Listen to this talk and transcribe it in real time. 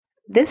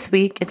This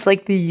week, it's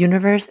like the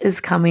universe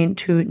is coming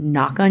to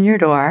knock on your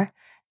door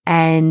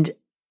and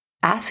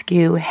ask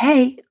you,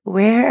 hey,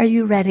 where are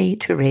you ready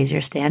to raise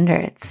your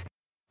standards?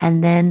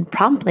 And then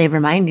promptly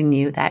reminding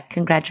you that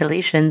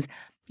congratulations,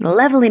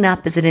 leveling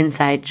up is an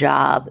inside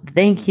job.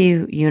 Thank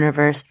you,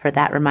 universe, for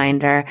that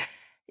reminder.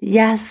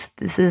 Yes,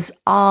 this is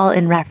all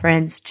in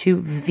reference to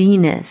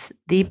Venus,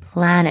 the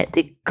planet,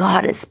 the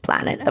goddess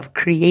planet of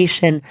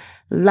creation,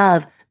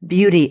 love,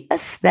 beauty,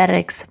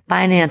 aesthetics,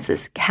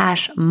 finances,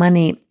 cash,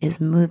 money is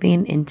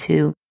moving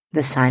into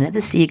the sign of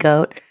the sea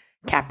goat,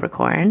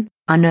 Capricorn,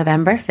 on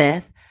November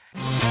 5th.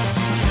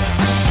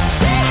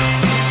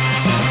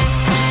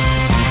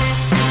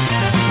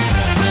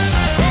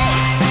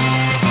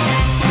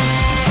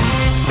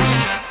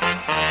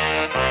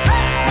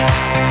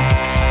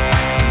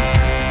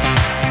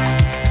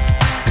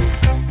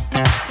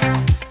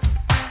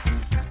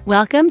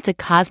 Welcome to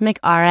Cosmic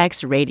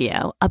RX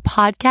Radio, a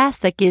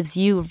podcast that gives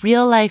you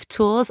real-life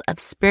tools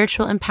of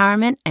spiritual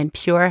empowerment and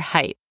pure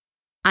hype.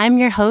 I'm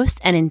your host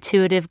and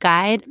intuitive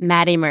guide,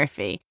 Maddie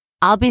Murphy.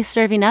 I'll be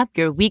serving up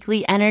your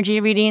weekly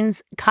energy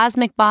readings,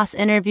 cosmic boss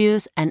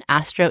interviews, and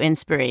astro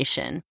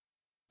inspiration.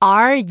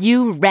 Are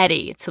you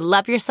ready to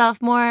love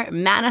yourself more,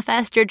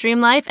 manifest your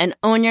dream life, and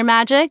own your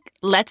magic?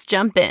 Let's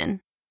jump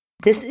in.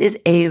 This is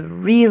a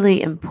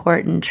really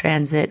important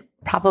transit,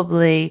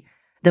 probably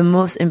the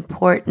most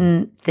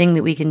important thing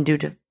that we can do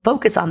to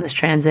focus on this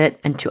transit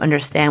and to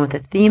understand what the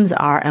themes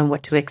are and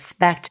what to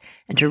expect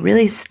and to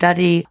really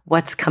study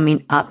what's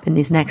coming up in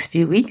these next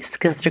few weeks,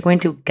 because they're going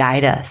to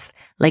guide us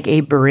like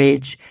a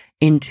bridge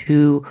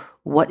into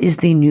what is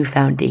the new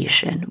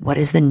foundation, what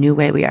is the new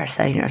way we are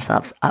setting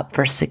ourselves up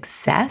for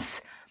success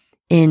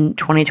in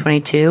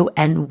 2022,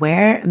 and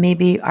where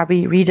maybe are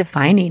we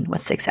redefining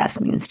what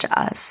success means to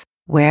us?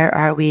 Where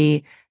are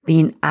we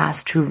being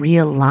asked to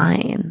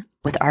realign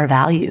with our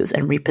values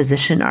and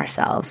reposition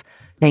ourselves?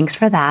 Thanks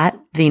for that,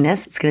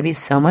 Venus. It's going to be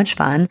so much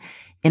fun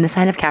in the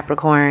sign of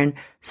Capricorn.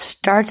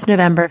 Starts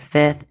November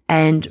 5th.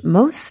 And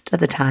most of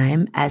the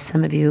time, as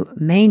some of you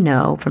may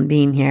know from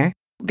being here,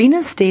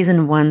 Venus stays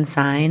in one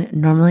sign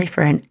normally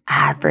for an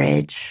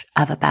average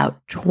of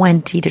about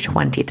 20 to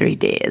 23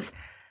 days.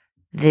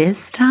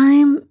 This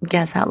time,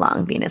 guess how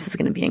long Venus is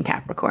going to be in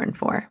Capricorn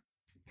for?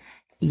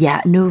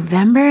 Yeah,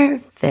 November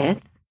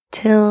 5th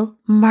till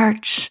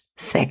March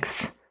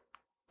 6th.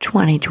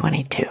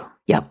 2022.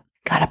 Yep.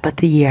 Got to put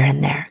the year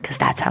in there because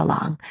that's how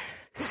long.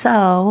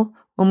 So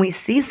when we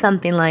see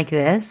something like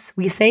this,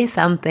 we say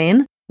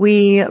something,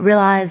 we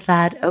realize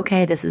that,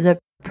 okay, this is a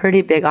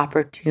pretty big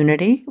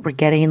opportunity. We're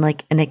getting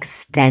like an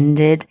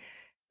extended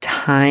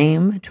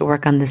time to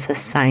work on this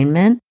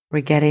assignment. We're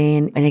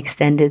getting an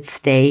extended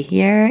stay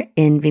here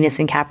in Venus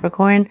and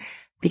Capricorn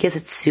because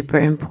it's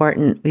super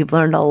important. We've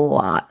learned a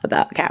lot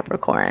about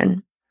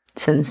Capricorn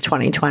since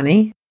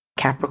 2020.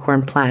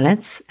 Capricorn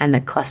planets and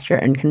the cluster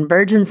and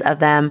convergence of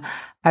them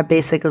are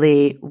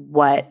basically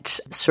what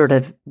sort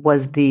of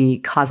was the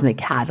cosmic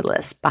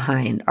catalyst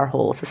behind our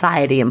whole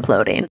society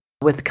imploding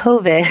with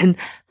COVID.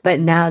 But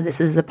now this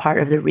is a part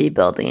of the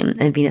rebuilding,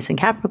 and Venus in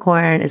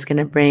Capricorn is going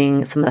to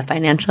bring some of the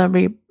financial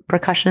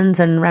repercussions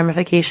and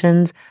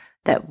ramifications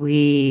that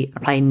we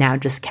are probably now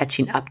just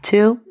catching up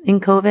to in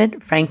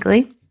COVID,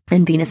 frankly.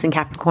 And Venus in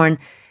Capricorn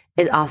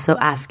is also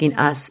asking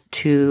us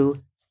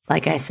to,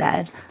 like I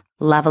said,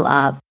 level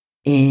up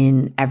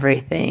in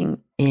everything,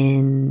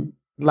 in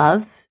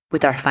love,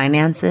 with our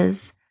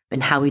finances,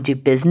 and how we do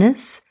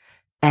business,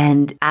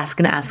 and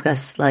going to ask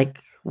us, like,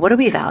 what do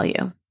we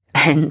value?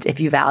 And if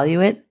you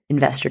value it,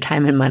 invest your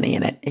time and money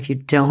in it. If you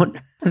don't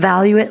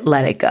value it,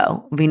 let it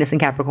go. Venus in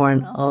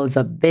Capricorn is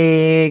a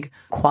big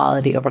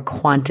quality over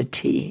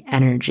quantity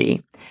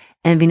energy.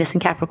 And Venus in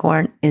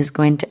Capricorn is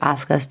going to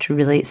ask us to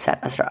really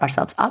set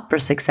ourselves up for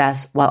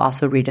success while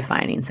also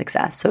redefining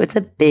success. So it's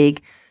a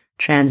big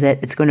transit.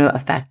 It's going to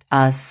affect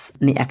us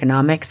in the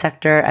economic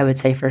sector, I would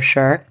say for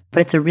sure, but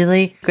it's a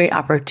really great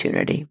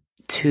opportunity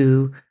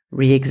to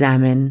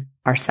re-examine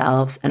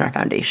ourselves and our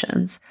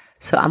foundations.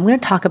 So I'm going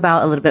to talk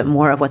about a little bit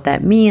more of what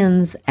that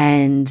means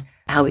and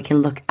how we can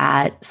look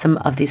at some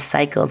of these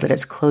cycles that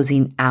it's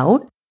closing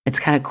out. It's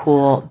kind of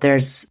cool.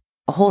 There's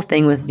a whole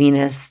thing with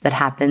Venus that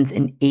happens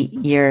in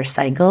 8-year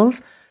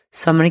cycles.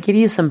 So I'm going to give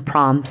you some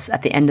prompts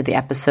at the end of the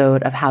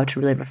episode of how to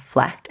really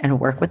reflect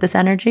and work with this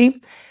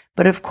energy.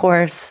 But of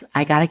course,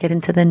 I got to get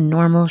into the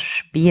normal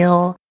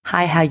spiel.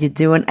 Hi, how you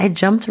doing? I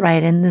jumped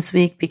right in this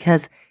week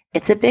because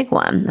it's a big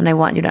one. And I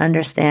want you to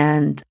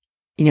understand,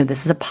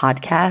 this is a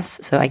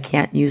podcast, so I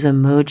can't use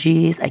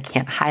emojis. I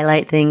can't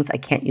highlight things. I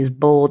can't use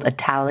bold,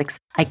 italics.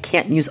 I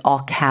can't use all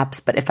caps.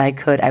 But if I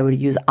could, I would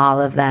use all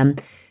of them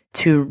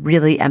to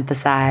really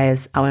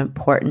emphasize how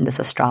important this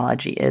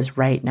astrology is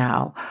right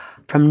now.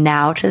 From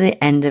now to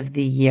the end of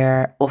the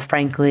year, well,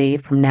 frankly,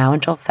 from now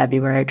until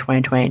February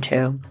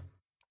 2022,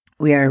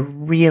 we are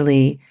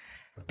really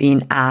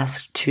being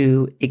asked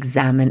to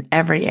examine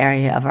every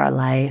area of our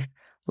life,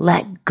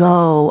 let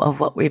go of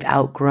what we've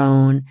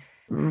outgrown,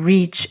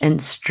 reach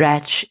and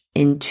stretch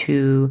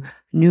into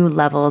new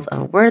levels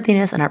of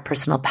worthiness and our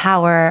personal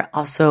power.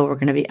 Also, we're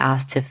going to be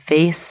asked to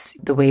face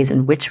the ways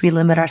in which we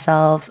limit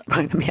ourselves. We're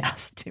going to be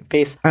asked to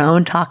face our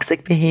own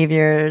toxic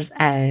behaviors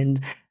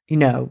and,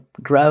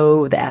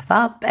 grow the F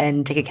up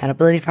and take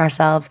accountability for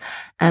ourselves.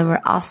 And we're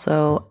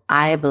also,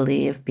 I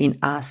believe, being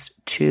asked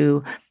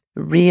to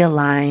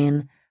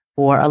realign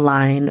or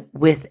align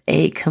with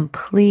a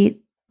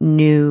complete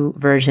new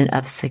version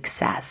of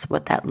success,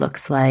 what that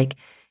looks like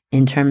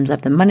in terms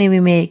of the money we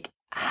make,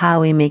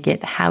 how we make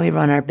it, how we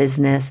run our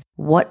business,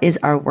 what is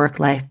our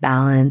work-life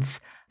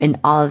balance, and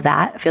all of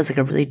that feels like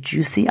a really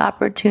juicy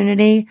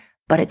opportunity,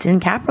 but it's in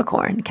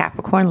Capricorn.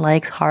 Capricorn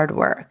likes hard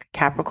work.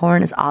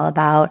 Capricorn is all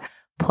about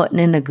putting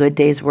in a good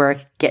day's work,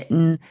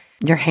 getting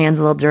your hands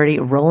a little dirty,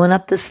 rolling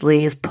up the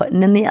sleeves,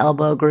 putting in the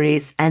elbow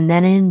grease, and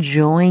then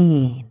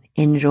enjoying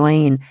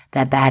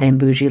that bad and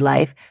bougie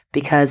life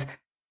because,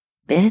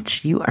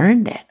 bitch, you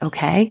earned it,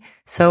 okay?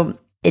 So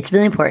it's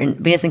really important.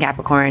 Venus in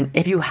Capricorn.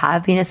 If you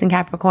have Venus in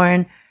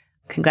Capricorn,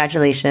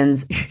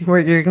 congratulations.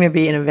 You're going to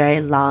be in a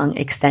very long,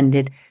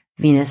 extended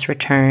Venus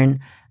return.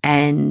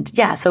 And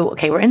yeah, so,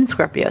 okay, we're in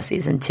Scorpio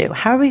season 2.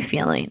 How are we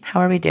feeling? How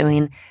are we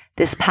doing?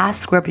 This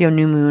past Scorpio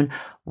new moon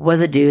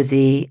was a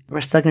doozy.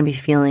 We're still going to be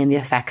feeling the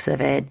effects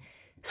of it.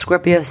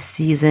 Scorpio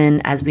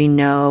season, as we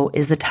know,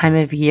 is the time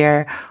of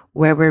year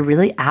where we're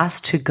really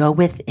asked to go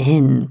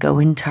within, go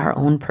into our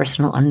own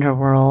personal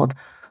underworld,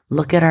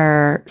 look at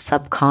our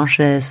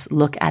subconscious,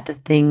 look at the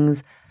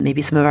things,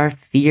 maybe some of our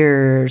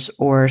fears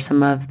or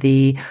some of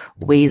the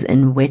ways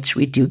in which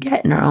we do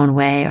get in our own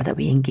way or that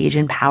we engage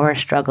in power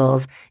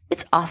struggles.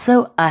 It's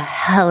also a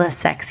hella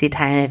sexy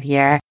time of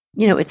year.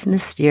 It's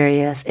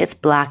mysterious, it's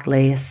black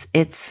lace,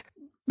 it's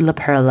La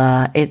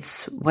Perla,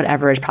 it's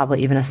whatever is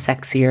probably even a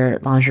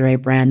sexier lingerie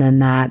brand than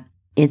that.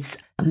 It's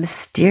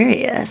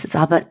mysterious. It's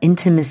all about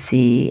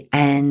intimacy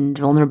and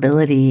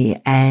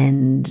vulnerability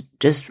and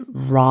just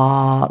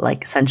raw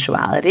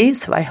sensuality.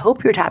 So I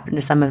hope you're tapped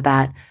into some of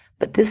that.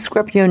 But this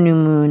Scorpio new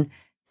moon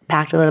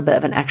packed a little bit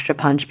of an extra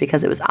punch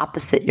because it was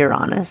opposite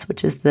Uranus,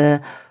 which is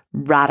the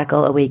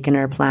radical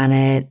awakener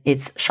planet.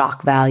 It's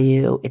shock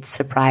value. It's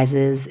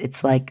surprises.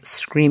 It's like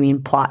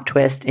screaming plot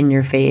twist in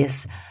your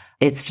face.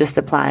 It's just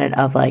the planet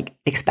of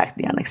expect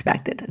the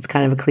unexpected. It's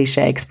kind of a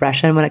cliche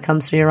expression when it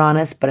comes to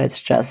Uranus, but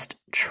it's just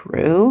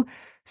true.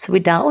 So we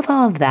dealt with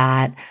all of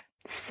that.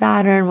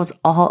 Saturn was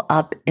all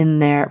up in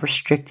there,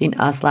 restricting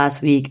us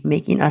last week,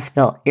 making us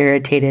feel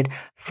irritated,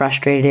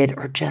 frustrated,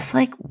 or just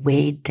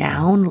weighed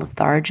down,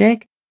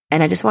 lethargic.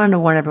 And I just wanted to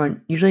warn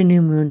everyone, usually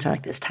new moons are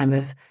this time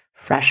of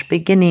fresh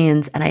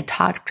beginnings. And I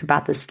talked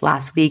about this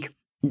last week.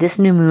 This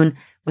new moon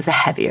was a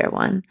heavier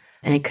one.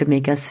 And it could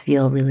make us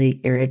feel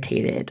really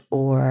irritated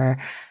or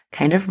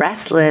kind of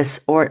restless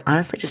or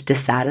honestly just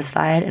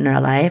dissatisfied in our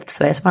life.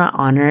 So I just want to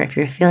honor if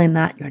you're feeling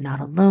that, you're not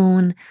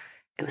alone.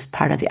 It was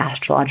part of the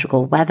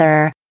astrological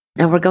weather.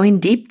 And we're going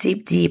deep,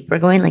 deep, deep. We're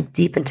going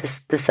deep into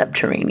the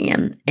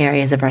subterranean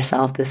areas of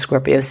ourselves this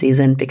Scorpio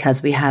season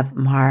because we have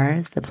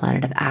Mars, the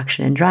planet of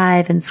action and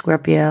drive in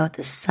Scorpio.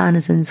 The sun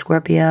is in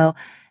Scorpio.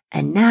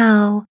 And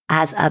now,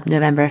 as of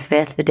November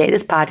 5th, the day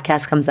this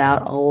podcast comes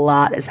out, a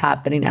lot is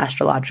happening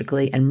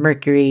astrologically. And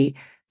Mercury,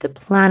 the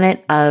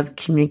planet of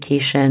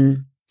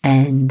communication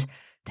and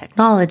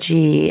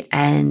technology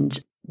and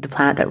the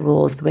planet that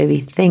rules the way we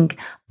think,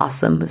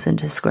 also moves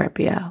into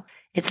Scorpio.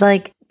 It's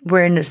like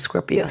we're in a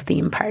Scorpio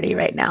theme party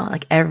right now.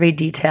 Every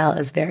detail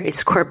is very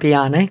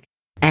Scorpionic.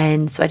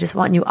 And so I just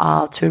want you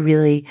all to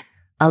really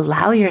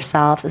allow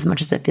yourselves, as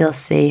much as it feels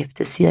safe,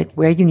 to see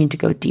where you need to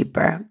go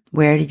deeper.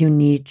 Where do you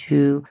need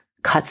to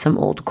cut some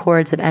old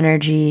cords of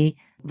energy,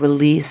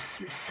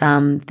 release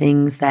some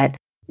things that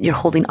you're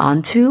holding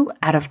on to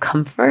out of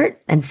comfort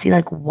and see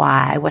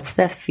why, what's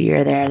the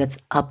fear there that's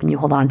up and you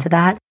hold on to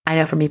that. I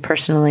know for me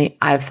personally,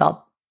 I've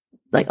felt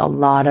a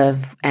lot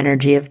of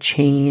energy of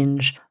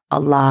change, a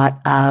lot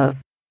of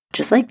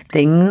just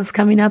things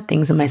coming up,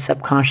 things in my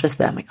subconscious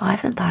that I'm oh, I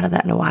haven't thought of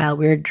that in a while.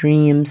 Weird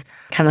dreams,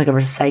 kind of a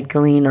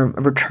recycling or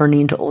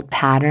returning to old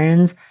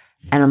patterns.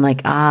 And I'm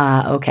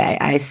okay,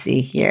 I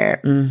see here.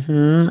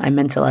 I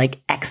meant to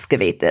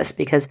excavate this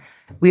because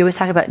we always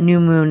talk about new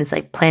moon is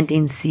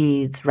planting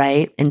seeds,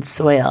 right? In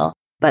soil.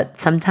 But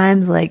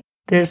sometimes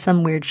there's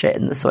some weird shit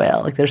in the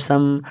soil. There's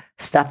some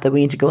stuff that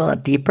we need to go a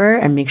lot deeper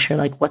and make sure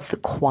what's the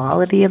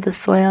quality of the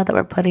soil that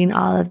we're putting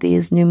all of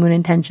these new moon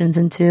intentions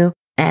into.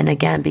 And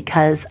again,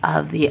 because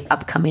of the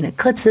upcoming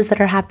eclipses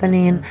that are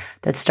happening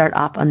that start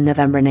off on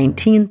November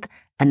 19th,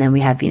 and then we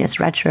have Venus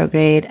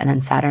retrograde and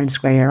then Saturn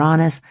square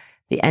Uranus,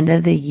 the end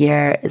of the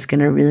year is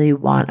going to really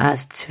want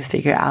us to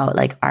figure out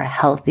our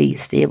healthy,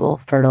 stable,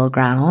 fertile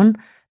ground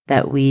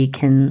that we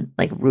can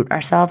root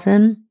ourselves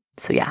in.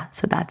 So yeah,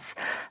 so that's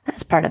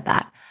part of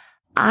that.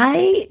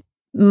 I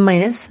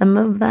minus some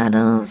of that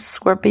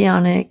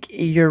Scorpionic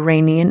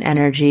Uranian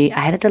energy. I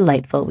had a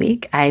delightful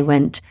week. I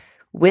went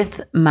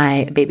with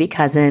my baby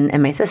cousin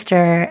and my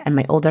sister and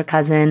my older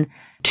cousin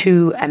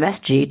to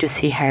MSG to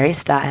see Harry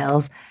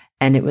Styles.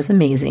 And it was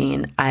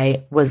amazing.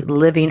 I was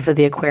living for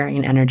the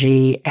Aquarian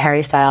energy.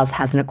 Harry Styles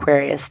has an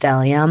Aquarius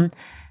stellium.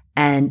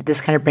 And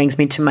this kind of brings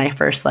me to my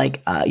first,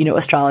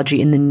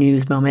 astrology in the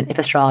news moment. If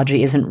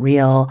astrology isn't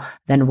real,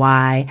 then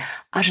why?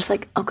 I was just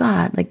like, oh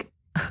God, like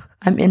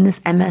I'm in this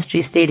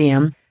MSG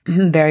stadium,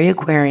 very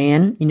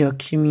Aquarian, a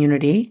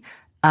community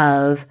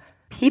of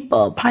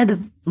people, probably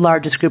the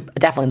largest group,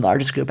 definitely the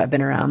largest group I've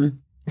been around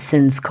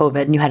since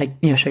COVID, and you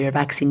had to, show your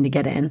vaccine to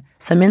get in.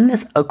 So I'm in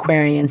this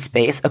Aquarian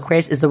space.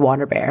 Aquarius is the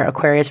water bear.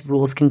 Aquarius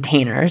rules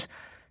containers.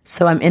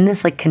 So I'm in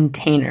this like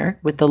container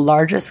with the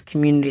largest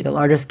community, the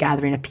largest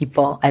gathering of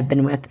people I've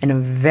been with in a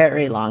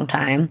very long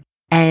time.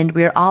 And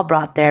we were all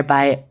brought there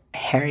by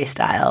Harry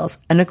Styles,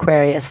 an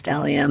Aquarius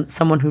stellium,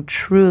 someone who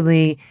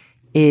truly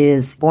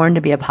is born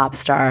to be a pop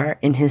star.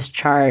 In his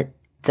chart,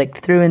 it's like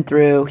through and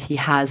through, he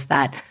has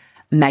that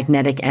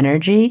magnetic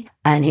energy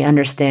and he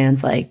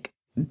understands like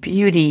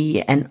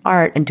beauty and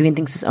art and doing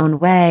things his own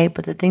way.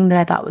 But the thing that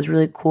I thought was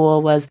really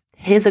cool was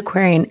his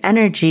Aquarian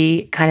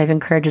energy kind of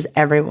encourages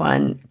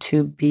everyone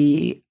to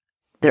be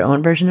their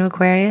own version of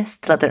Aquarius,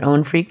 to let their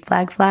own freak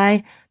flag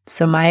fly.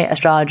 So my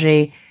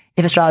astrology,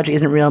 if astrology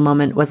isn't real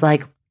moment, was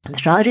like, if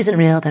astrology isn't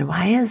real, then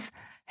why is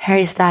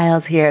Harry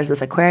Styles here as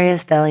this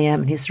Aquarius stellium?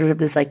 And he's sort of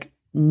this like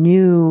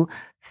new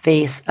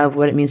face of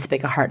what it means to be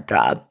a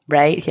heartthrob,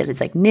 right? He had his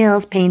like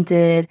nails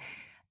painted,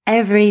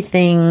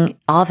 everything,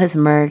 all of his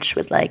merch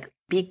was like,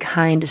 be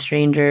kind to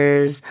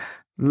strangers,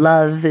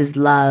 love is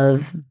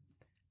love.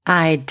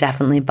 I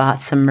definitely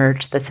bought some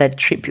merch that said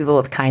treat people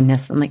with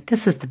kindness. I'm like,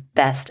 this is the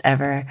best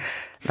ever,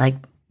 like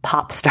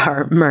pop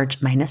star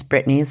merch, minus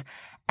Britney's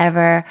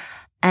ever.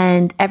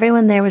 And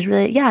everyone there was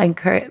really,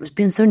 it was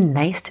being so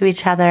nice to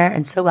each other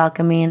and so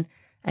welcoming.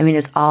 I mean, it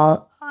was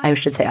all, I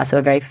should say, also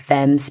a very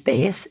femme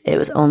space. It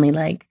was only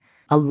like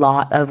a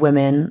lot of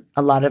women,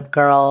 a lot of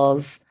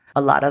girls,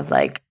 a lot of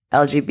like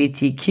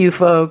LGBTQ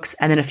folks,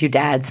 and then a few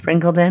dads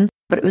sprinkled in.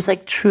 But it was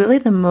like truly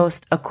the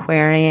most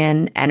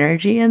Aquarian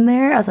energy in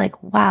there. I was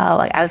like, wow,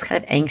 like I was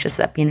kind of anxious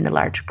about being in a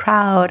large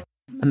crowd.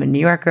 I'm a New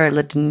Yorker. I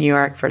lived in New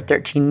York for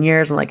 13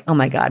 years. I'm like, oh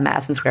my God,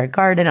 Madison Square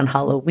Garden on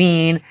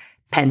Halloween,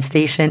 Penn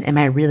Station. Am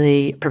I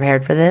really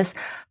prepared for this?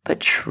 But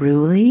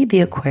truly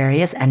the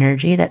Aquarius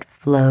energy that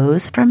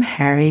flows from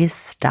Harry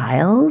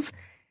Styles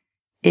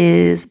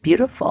is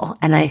beautiful.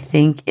 And I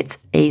think it's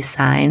a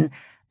sign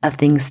of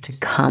things to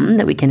come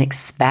that we can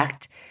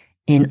expect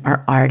in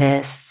our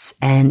artists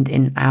and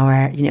in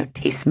our,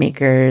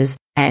 tastemakers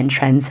and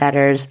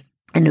trendsetters.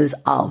 And it was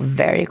all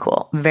very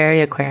cool,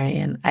 very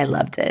Aquarian. I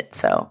loved it.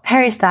 So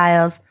Harry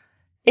Styles,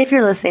 if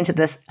you're listening to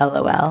this,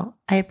 LOL,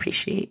 I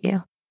appreciate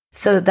you.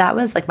 So that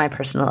was like my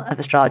personal if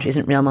astrology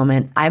isn't real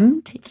moment.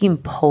 I'm taking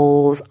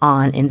polls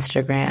on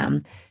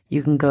Instagram.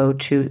 You can go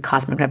to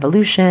Cosmic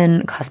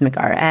Revolution, Cosmic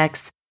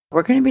RX.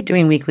 We're going to be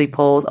doing weekly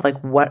polls of like,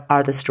 what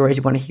are the stories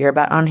you want to hear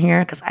about on here?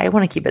 Because I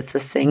want to keep it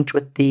succinct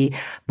with the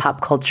pop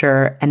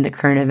culture and the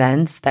current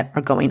events that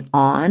are going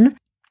on.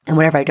 And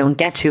whatever I don't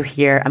get to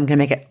here, I'm going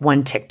to make it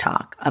one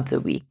TikTok of the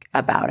week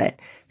about it.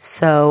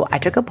 So I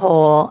took a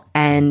poll,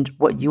 and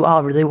what you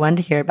all really wanted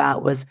to hear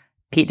about was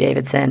Pete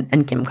Davidson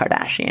and Kim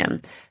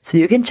Kardashian. So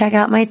you can check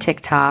out my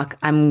TikTok.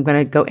 I'm going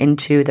to go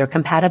into their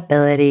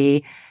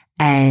compatibility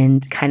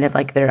and kind of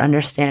like their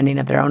understanding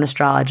of their own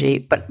astrology.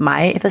 But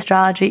my if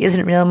astrology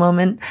isn't real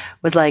moment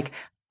was like,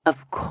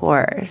 of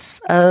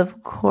course,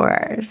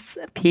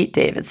 Pete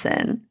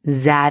Davidson,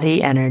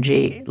 zaddy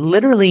energy,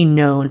 literally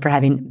known for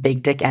having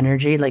big dick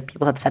energy. Like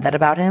people have said that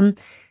about him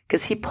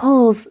because he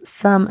pulls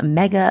some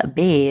mega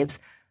babes,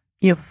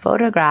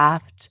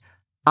 photographed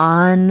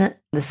on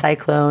the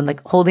cyclone,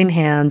 like holding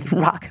hands,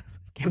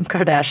 Kim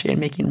Kardashian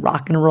making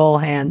rock and roll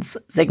hands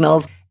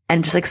signals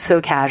and just like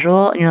so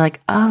casual. And you're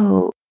like,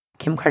 oh,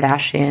 Kim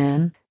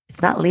Kardashian,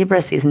 it's not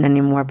Libra season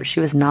anymore, but she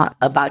was not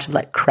about to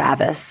let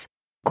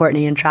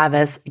Courtney and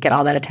Travis get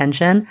all that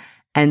attention.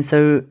 And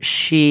so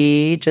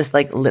she just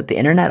like lit the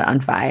internet on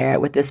fire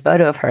with this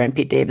photo of her and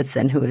Pete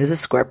Davidson, who is a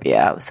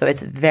Scorpio. So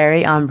it's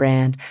very on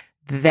brand,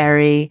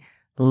 very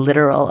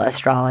literal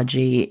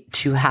astrology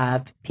to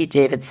have Pete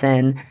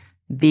Davidson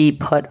be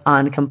put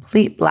on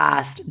complete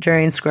blast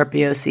during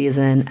Scorpio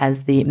season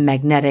as the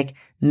magnetic,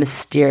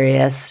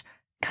 mysterious,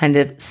 kind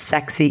of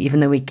sexy, even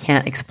though we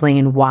can't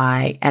explain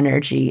why,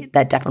 energy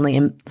that definitely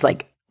is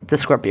like the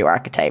Scorpio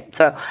archetype.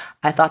 So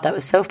I thought that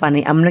was so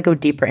funny. I'm going to go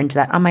deeper into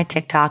that on my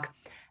TikTok.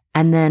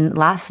 And then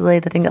lastly,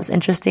 the thing that was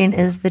interesting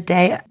is the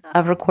day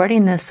of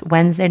recording this,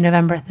 Wednesday,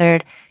 November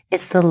 3rd.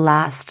 It's the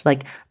last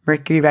like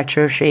Mercury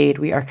retrograde.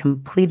 We are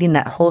completing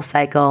that whole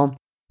cycle.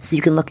 So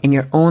you can look in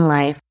your own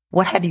life.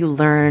 What have you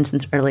learned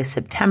since early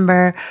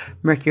September?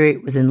 Mercury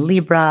was in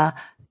Libra,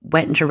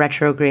 went into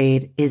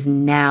retrograde, is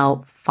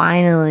now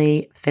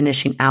finally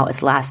finishing out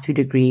its last few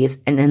degrees.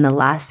 And in the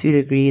last few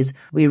degrees,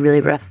 we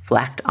really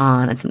reflect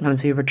on, and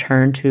sometimes we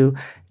return to,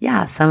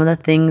 some of the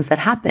things that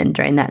happened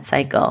during that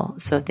cycle.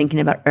 So thinking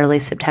about early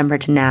September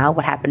to now,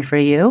 what happened for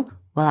you?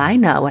 Well, I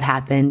know what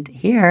happened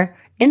here.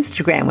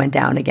 Instagram went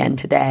down again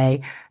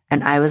today.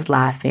 And I was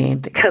laughing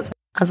because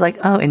I was like,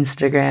 oh,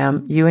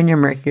 Instagram, you and your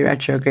Mercury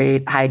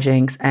retrograde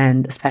hijinks.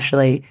 And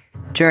especially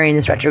during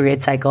this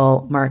retrograde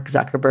cycle, Mark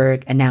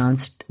Zuckerberg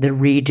announced the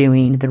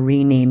renaming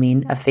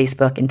of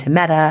Facebook into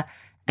Meta.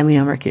 And we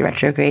know Mercury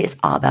retrograde is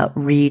all about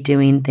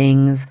redoing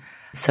things.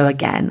 So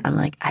again, I'm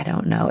like, I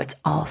don't know. It's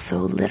all so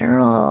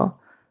literal.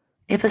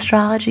 If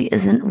astrology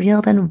isn't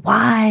real, then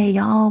why,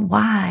 y'all?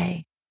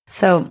 Why?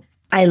 So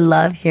I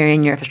love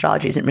hearing your if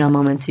astrology isn't real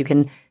moments. You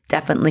can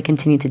definitely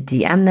continue to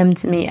DM them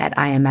to me at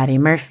I am Maddie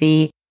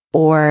Murphy,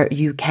 or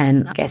you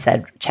can, like I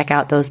said, check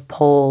out those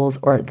polls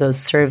or those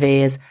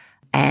surveys.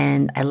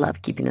 And I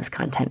love keeping this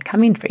content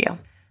coming for you.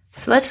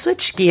 So let's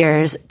switch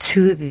gears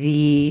to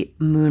the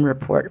moon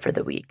report for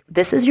the week.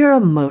 This is your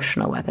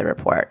emotional weather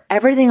report.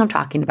 Everything I'm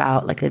talking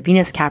about, like the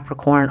Venus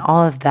Capricorn,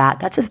 all of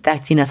that, that's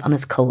affecting us on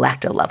this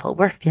collective level.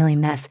 We're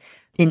feeling this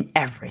in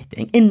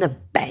everything, in the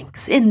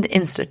banks, in the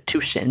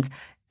institutions,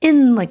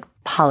 in like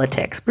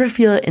politics. We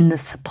feel it in the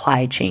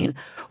supply chain.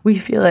 We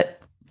feel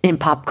it in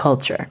pop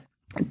culture.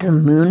 The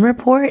moon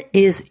report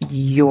is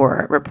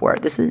your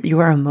report. This is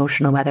your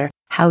emotional weather,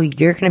 how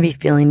you're going to be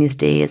feeling these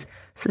days.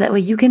 So that way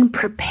you can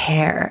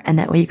prepare and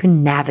that way you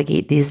can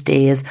navigate these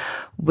days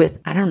with,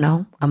 I don't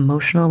know,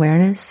 emotional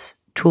awareness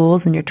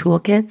tools in your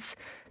toolkits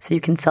so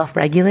you can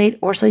self-regulate,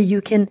 or so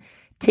you can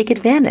take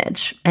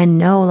advantage and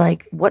know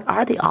like what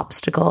are the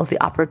obstacles,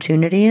 the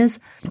opportunities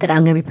that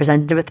I'm going to be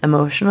presented with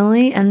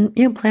emotionally, and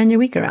plan your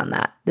week around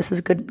that. This is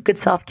good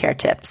self-care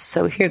tips.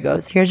 So here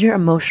goes. Here's your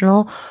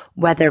emotional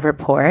weather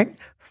report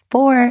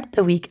for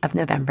the week of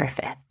November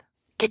 5th.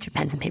 Get your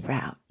pens and paper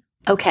out.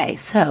 Okay,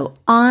 so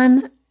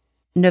on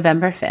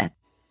November 5th,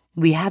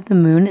 we have the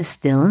moon is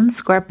still in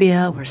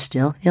Scorpio. We're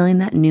still feeling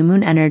that new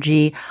moon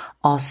energy.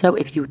 Also,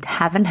 if you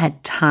haven't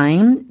had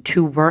time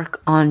to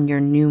work on your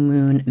new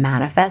moon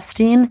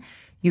manifesting,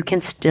 you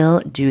can still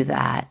do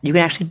that. You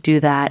can actually do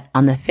that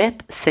on the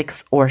 5th,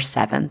 6th, or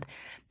 7th.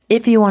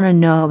 If you want to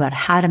know about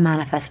how to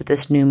manifest with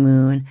this new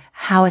moon,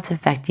 how it's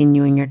affecting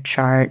you in your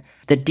chart,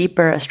 the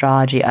deeper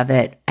astrology of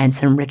it, and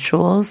some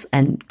rituals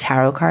and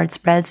tarot card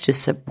spreads to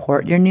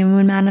support your new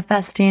moon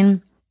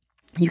manifesting,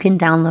 you can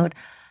download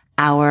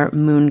our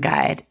moon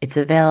guide. It's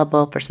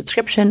available for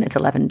subscription. It's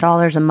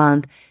 $11 a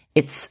month.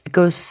 It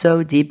goes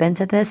so deep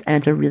into this, and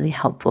it's a really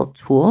helpful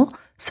tool.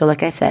 So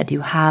like I said,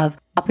 you have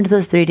up until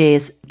those 3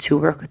 days to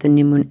work with the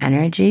new moon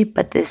energy,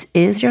 but this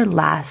is your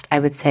last, I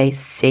would say,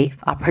 safe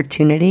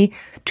opportunity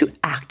to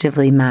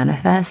actively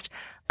manifest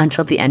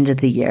until the end of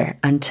the year,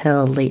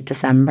 until late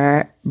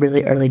December,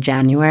 really early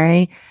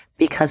January,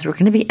 because we're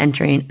going to be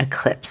entering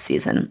eclipse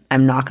season.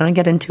 I'm not going to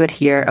get into it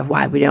here of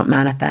why we don't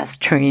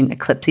manifest during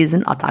eclipse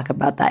season. I'll talk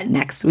about that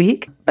next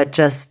week, but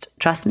just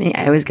trust me,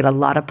 I always get a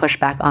lot of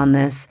pushback on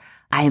this.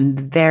 I am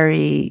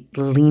very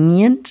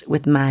lenient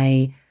with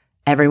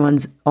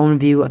everyone's own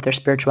view of their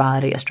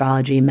spirituality,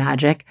 astrology,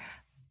 magic.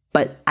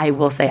 But I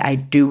will say I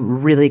do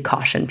really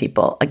caution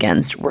people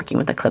against working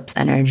with eclipse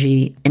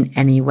energy in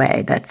any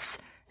way that's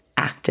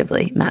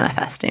actively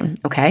manifesting.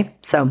 Okay.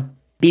 So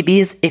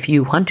BBs, if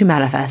you want to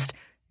manifest,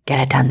 get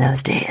it done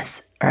those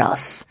days, or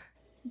else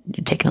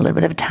you're taking a little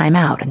bit of a time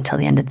out until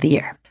the end of the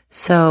year.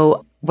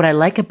 So what I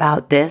like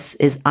about this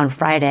is on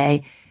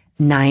Friday,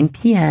 9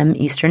 p.m.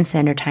 Eastern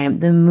Standard Time,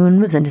 the moon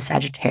moves into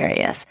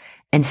Sagittarius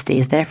and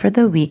stays there for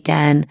the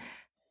weekend,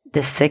 the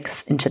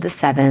 6th into the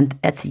 7th.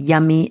 It's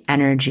yummy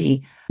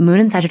energy. Moon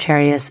in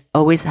Sagittarius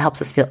always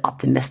helps us feel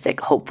optimistic,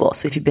 hopeful.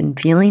 So if you've been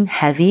feeling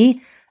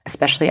heavy,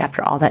 especially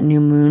after all that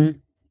new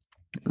moon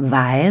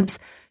vibes,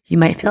 you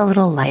might feel a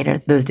little lighter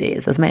those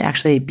days. Those might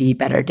actually be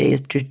better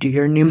days to do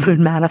your new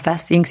moon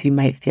manifesting, so you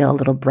might feel a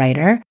little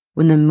brighter.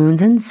 When the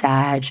moon's in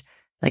Sag,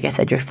 like I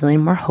said, you're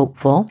feeling more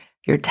hopeful.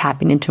 You're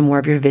tapping into more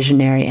of your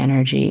visionary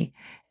energy.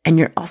 And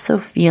you're also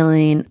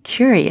feeling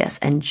curious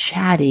and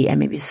chatty and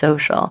maybe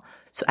social.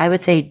 So I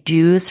would say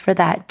do's for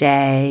that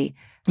day,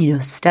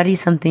 study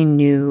something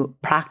new,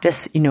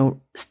 practice,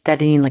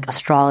 studying like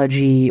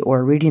astrology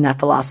or reading that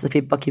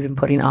philosophy book you've been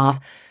putting off,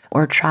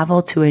 or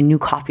travel to a new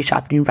coffee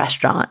shop, new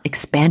restaurant.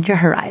 Expand your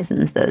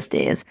horizons those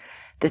days.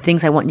 The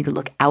things I want you to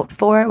look out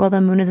for while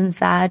the moon is in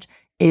Sag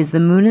is the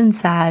moon in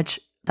Sag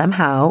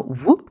somehow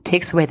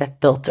takes away the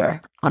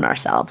filter on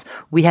ourselves.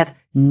 We have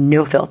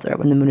no filter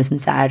when the moon is in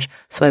Sag.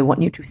 So I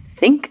want you to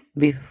think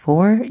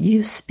before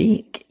you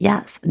speak.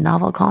 Yes,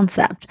 novel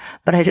concept.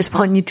 But I just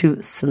want you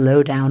to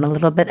slow down a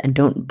little bit and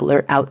don't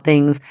blurt out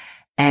things.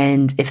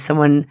 And if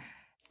someone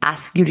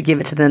asks you to give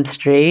it to them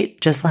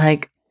straight, just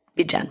like,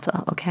 be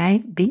gentle, okay?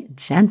 Be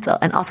gentle.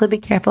 And also be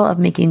careful of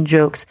making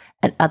jokes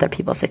at other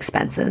people's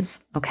expenses,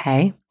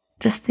 okay?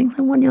 Just things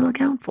I want you to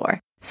look out for.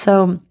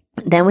 So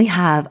then we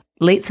have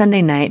late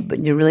Sunday night, but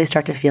you really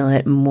start to feel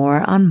it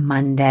more on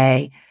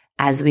Monday.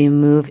 As we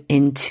move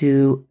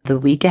into the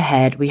week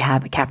ahead, we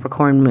have a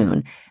Capricorn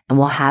moon, and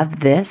we'll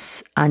have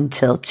this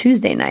until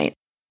Tuesday night.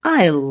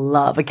 I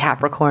love a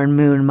Capricorn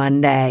moon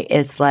Monday.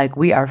 It's like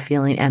we are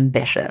feeling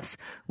ambitious.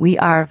 We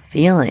are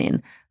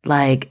feeling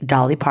like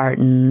Dolly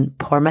Parton,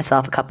 pour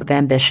myself a cup of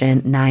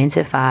ambition, 9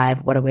 to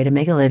 5, what a way to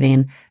make a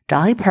living.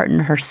 Dolly Parton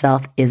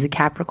herself is a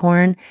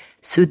Capricorn.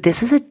 So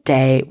this is a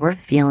day we're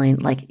feeling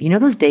like,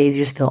 those days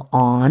you just feel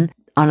on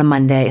a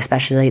Monday,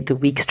 especially the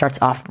week starts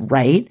off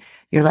right.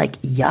 You're like,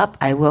 yup,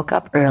 I woke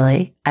up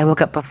early. I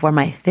woke up before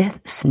my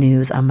 5th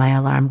snooze on my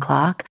alarm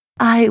clock.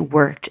 I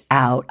worked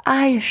out,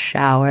 I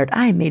showered,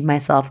 I made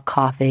myself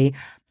coffee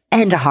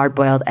and a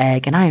hard-boiled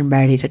egg, and I am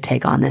ready to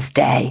take on this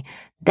day.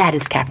 That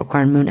is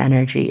Capricorn moon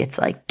energy. It's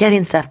like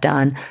getting stuff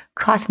done,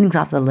 crossing things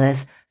off the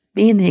list,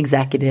 being the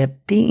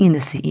executive, being the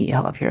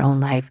CEO of your own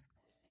life.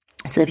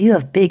 So if you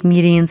have big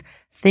meetings,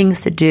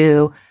 things to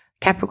do,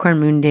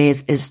 Capricorn moon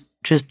days is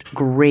just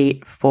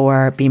great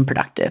for being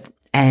productive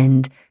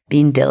and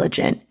being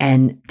diligent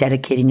and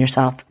dedicating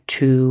yourself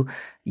to,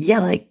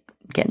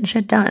 getting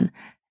shit done.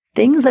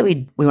 Things that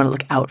we want to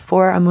look out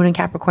for on Moon and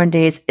Capricorn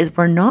days is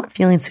we're not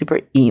feeling super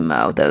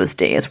emo those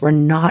days. We're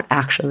not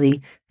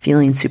actually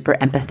feeling super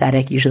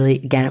empathetic. Usually,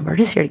 again, we're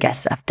just here to get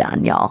stuff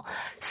done, y'all.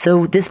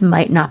 So this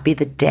might not be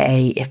the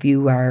day if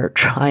you are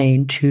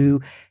trying to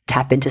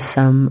tap into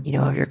some,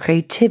 of your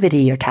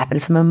creativity or tap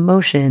into some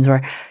emotions,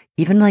 or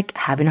even like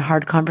having a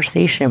hard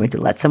conversation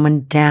to let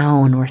someone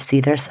down or see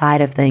their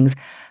side of things.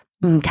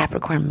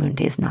 Capricorn moon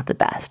day is not the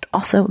best.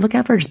 Also, look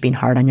out for just being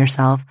hard on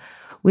yourself.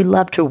 We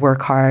love to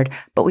work hard,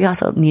 but we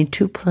also need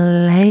to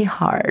play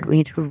hard. We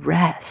need to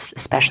rest,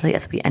 especially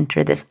as we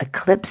enter this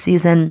eclipse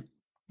season.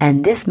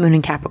 And this Moon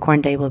in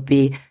Capricorn day will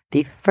be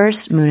the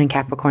first Moon in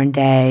Capricorn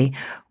day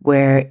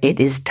where it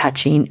is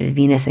touching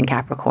Venus in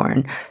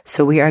Capricorn.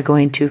 So we are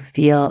going to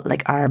feel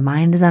like our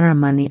mind is on our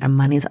money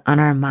is on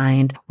our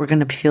mind. We're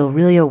going to feel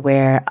really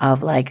aware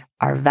of like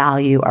our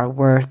value, our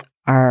worth,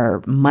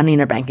 our money in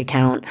our bank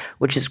account,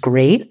 which is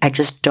great. I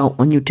just don't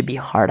want you to be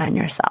hard on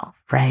yourself,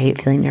 right?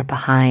 Feeling you're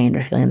behind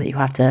or feeling that you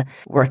have to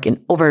work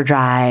in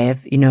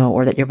overdrive,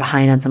 or that you're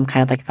behind on some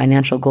kind of like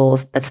financial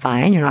goals. That's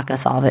fine. You're not going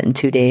to solve it in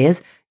 2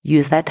 days.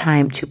 Use that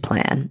time to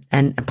plan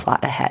and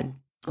plot ahead.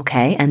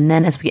 Okay. And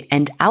then as we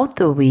end out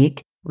the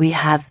week, we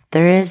have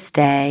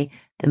Thursday,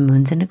 the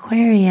moon's in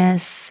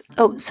Aquarius.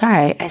 Oh,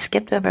 sorry. I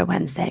skipped over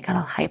Wednesday. I got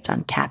all hyped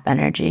on Cap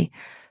energy.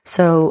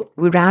 So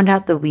we round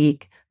out the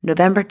week.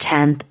 November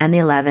 10th and the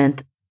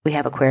 11th, we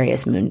have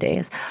Aquarius moon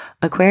days.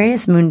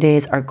 Aquarius moon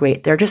days are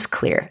great. They're just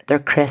clear. They're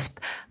crisp.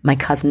 My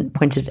cousin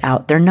pointed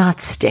out, they're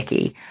not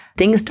sticky.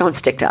 Things don't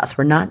stick to us.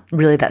 We're not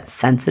really that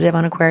sensitive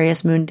on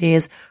Aquarius moon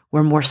days.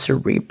 We're more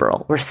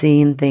cerebral. We're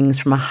seeing things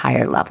from a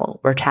higher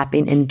level. We're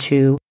tapping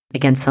into,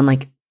 again, some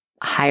like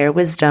higher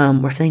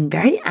wisdom. We're feeling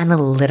very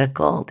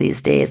analytical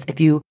these days.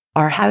 If you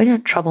are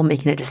having trouble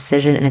making a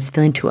decision and it's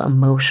feeling too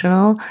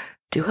emotional,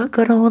 do a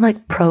good old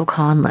like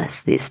pro-con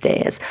list these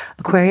days.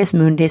 Aquarius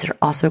moon days are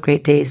also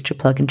great days to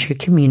plug into your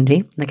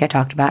community. Like I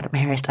talked about at my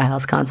Harry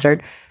Styles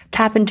concert,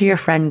 tap into your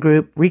friend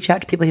group, reach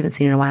out to people you haven't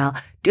seen in a while,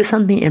 do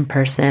something in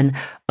person.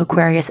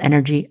 Aquarius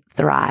energy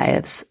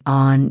thrives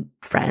on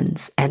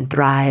friends and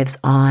thrives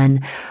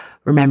on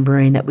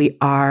remembering that we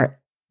are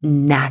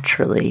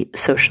naturally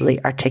socially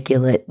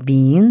articulate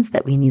beings,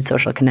 that we need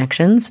social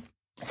connections.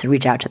 So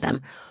reach out to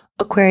them.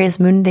 Aquarius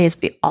moon days,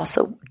 we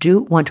also do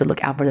want to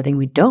look out for. The thing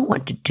we don't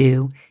want to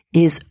do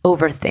is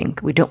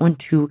overthink. We don't want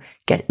to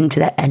get into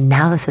that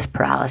analysis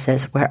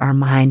paralysis where our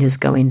mind is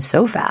going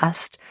so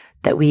fast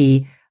that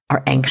we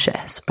are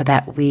anxious or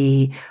that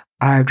we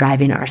are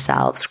driving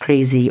ourselves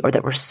crazy or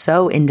that we're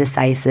so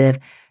indecisive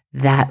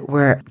that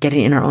we're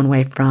getting in our own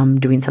way from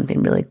doing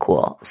something really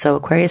cool. So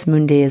Aquarius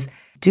moon days,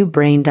 do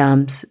brain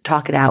dumps,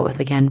 talk it out with,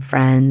 again,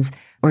 friends,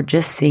 or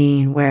just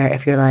seeing where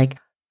if you're like,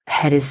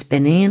 head is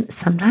spinning,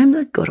 sometimes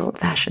a good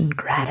old-fashioned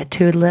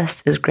gratitude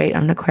list is great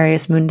on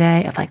Aquarius moon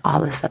day of like all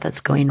the stuff that's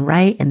going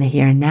right in the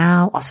here and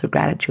now. Also,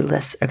 gratitude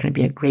lists are going to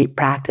be a great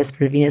practice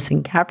for Venus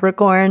in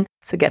Capricorn.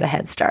 So get a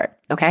head start.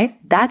 Okay.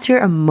 That's your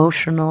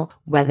emotional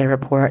weather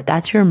report.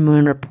 That's your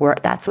moon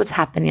report. That's what's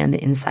happening in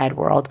the inside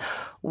world,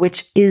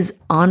 which is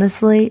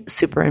honestly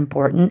super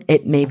important.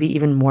 It may be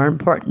even more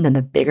important than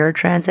the bigger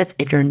transits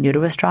if you're new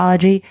to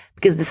astrology,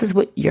 because this is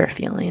what you're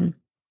feeling.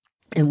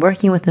 And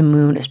working with the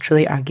moon is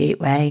truly our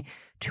gateway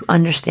to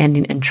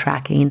understanding and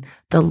tracking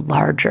the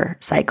larger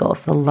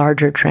cycles, the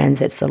larger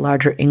transits, the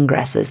larger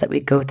ingresses that we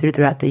go through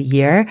throughout the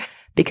year,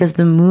 because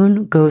the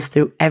moon goes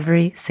through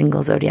every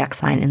single zodiac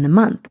sign in the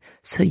month.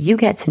 So you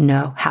get to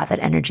know how that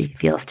energy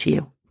feels to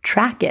you.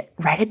 Track it,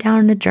 write it down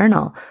in a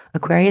journal.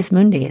 Aquarius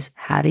moon days,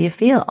 how do you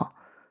feel?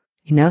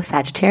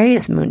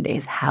 Sagittarius moon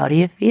days, how do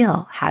you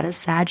feel? How does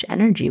Sag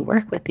energy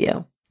work with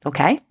you?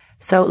 Okay.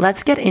 So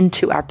let's get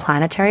into our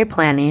planetary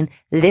planning.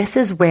 This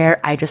is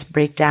where I just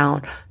break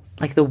down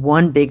like the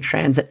one big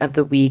transit of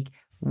the week,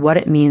 what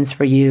it means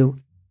for you,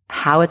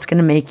 how it's going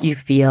to make you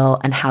feel,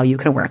 and how you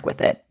can work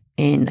with it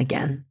in,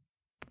 again,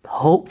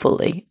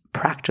 hopefully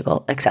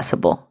practical,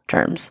 accessible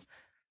terms.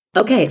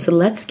 Okay, so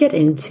let's get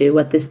into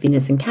what this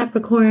Venus in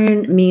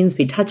Capricorn means.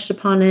 We touched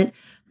upon it,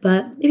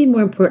 but maybe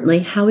more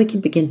importantly, how we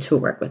can begin to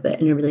work with it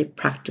in a really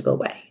practical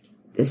way.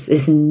 This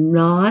is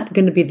not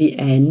going to be the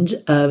end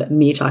of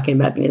me talking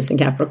about Venus in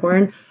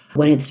Capricorn.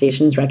 When it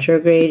stations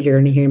retrograde,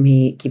 you're going to hear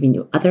me giving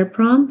you other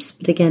prompts.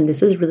 But again,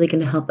 this is really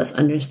going to help us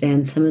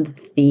understand some of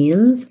the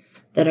themes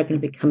that are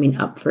going to be coming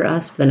up for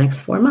us for the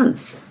next 4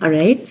 months. All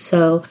right.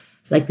 So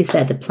like we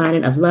said, the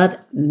planet of love,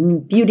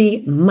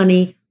 beauty,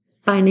 money,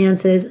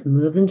 finances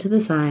moves into the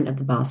sign of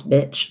the boss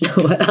bitch,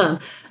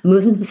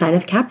 moves into the sign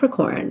of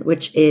Capricorn,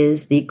 which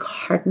is the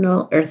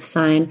cardinal earth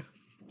sign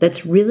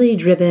that's really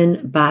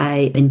driven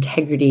by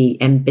integrity,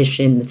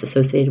 ambition, that's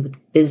associated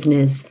with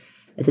business.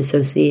 It's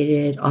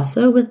associated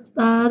also with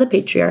the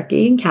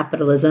patriarchy and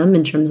capitalism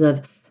in terms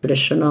of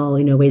traditional,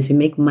 ways we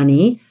make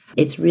money.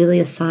 It's really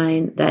a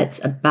sign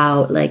that's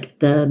about like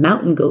the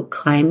mountain goat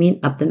climbing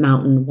up the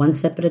mountain one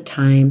step at a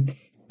time,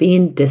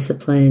 being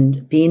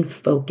disciplined, being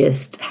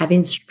focused,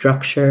 having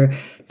structure,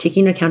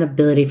 taking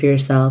accountability for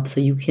yourself so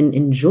you can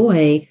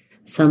enjoy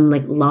some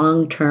like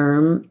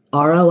long-term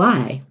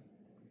ROI.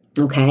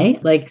 Okay?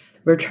 Like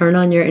return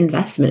on your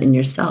investment in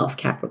yourself,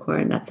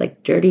 Capricorn. That's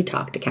like dirty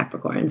talk to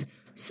Capricorns.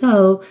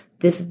 So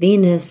this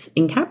Venus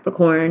in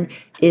Capricorn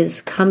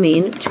is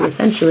coming to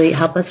essentially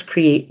help us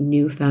create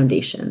new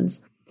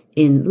foundations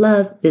in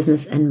love,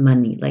 business, and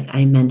money, like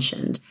I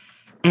mentioned.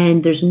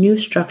 And there's new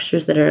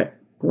structures that are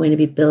going to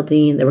be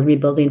building, that we're going to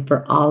be building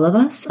for all of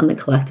us on the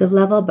collective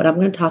level, but I'm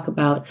going to talk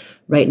about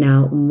right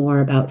now more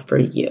about for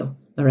you.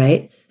 All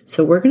right.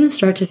 So we're going to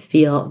start to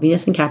feel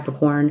Venus in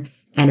Capricorn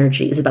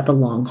energy is about the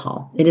long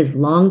haul. It is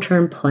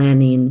long-term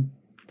planning.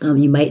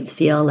 You might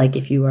feel like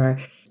if you are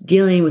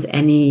dealing with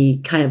any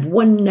kind of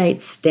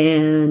one-night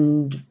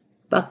stand,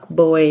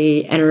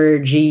 fuckboy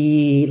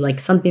energy,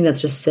 like something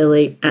that's just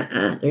silly,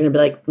 they're going to be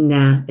like,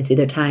 nah, it's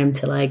either time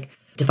to like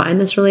define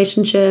this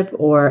relationship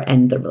or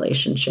end the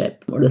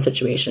relationship or the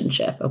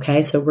situationship.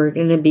 Okay. So we're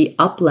going to be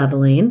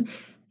up-leveling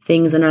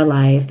things in our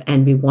life,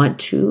 and we want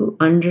to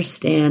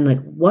understand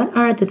like what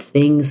are the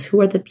things,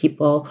 who are the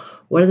people,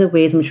 what are the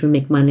ways in which we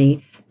make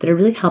money that are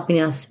really helping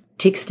us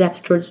take steps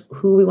towards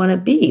who we want to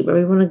be, where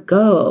we want to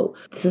go.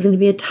 This is going to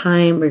be a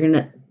time we're going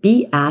to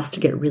be asked to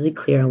get really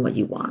clear on what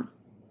you want.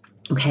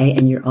 Okay.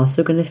 And you're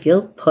also going to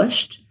feel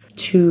pushed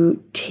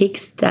to take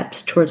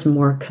steps towards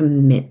more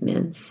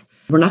commitments.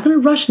 We're not going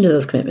to rush into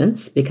those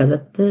commitments because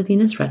of the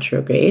Venus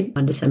retrograde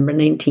on December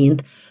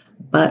 19th,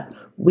 but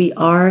we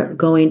are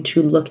going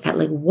to look at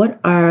like,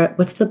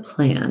 what's the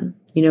plan?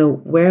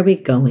 Where are we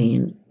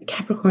going?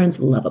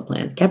 Capricorns love a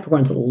plan.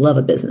 Capricorns love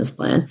a business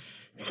plan.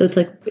 So it's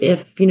like,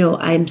 if,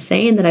 I'm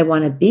saying that I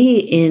want to be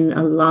in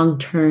a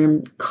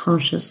long-term,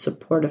 conscious,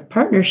 supportive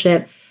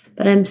partnership,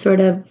 but I'm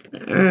sort of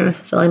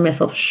selling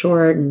myself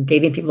short and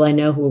dating people I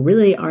know who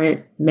really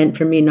aren't meant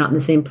for me, not in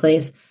the same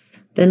place,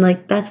 then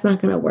like, that's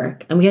not going to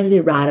work. And we have to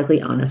be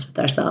radically honest with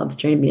ourselves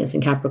during Venus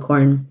and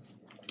Capricorn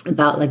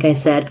about, like I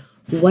said,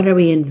 what are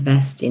we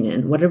investing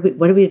in? What do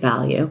we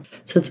value?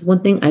 So it's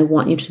one thing I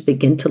want you to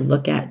begin to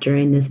look at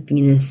during this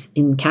Venus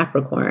in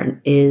Capricorn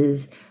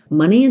is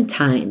money and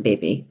time,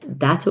 baby.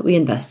 That's what we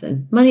invest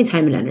in. Money,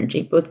 time, and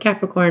energy. But with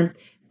Capricorn,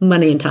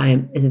 money and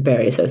time is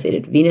very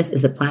associated. Venus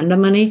is the planet of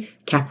money.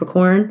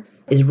 Capricorn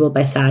is ruled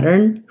by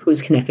Saturn,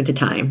 who's connected to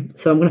time.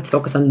 So I'm going to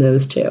focus on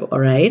those two, all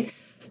right?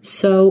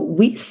 So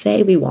we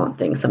say we want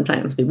things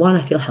sometimes. We want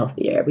to feel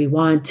healthier. We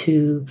want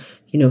to,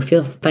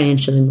 feel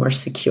financially more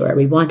secure.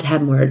 We want to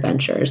have more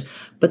adventures.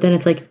 But then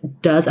it's like,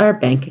 does our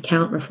bank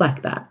account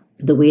reflect that?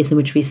 The ways in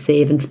which we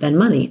save and spend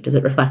money, does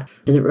it reflect,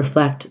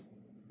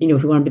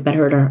 if we want to be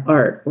better at our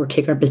art or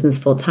take our business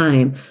full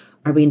time,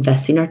 are we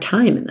investing our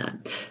time in that?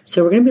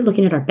 So we're going to be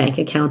looking at our bank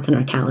accounts and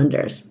our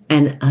calendars.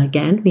 And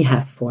again, we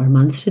have 4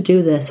 months to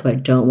do this. So I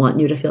don't want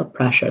you to feel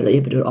pressure that you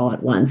have to do it all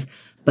at once.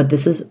 But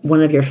this is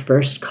one of your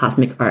first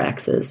cosmic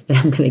RXs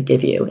that I'm going to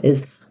give you,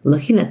 is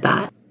looking at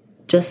that,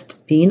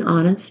 just being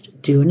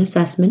honest, do an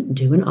assessment,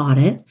 do an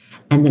audit.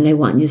 And then I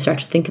want you to start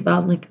to think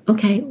about like,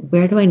 okay,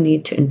 where do I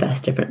need to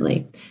invest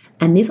differently?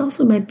 And these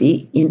also might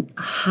be in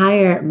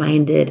higher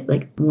minded,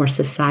 like more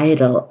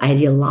societal,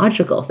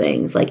 ideological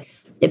things. Like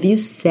if you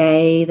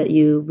say that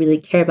you really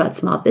care about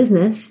small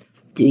business,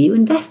 do you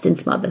invest in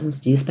small business?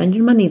 Do you spend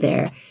your money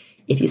there?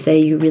 If you say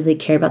you really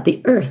care about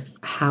the earth,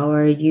 how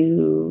are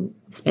you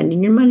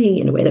spending your money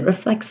in a way that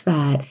reflects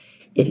that?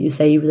 If you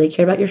say you really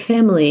care about your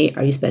family,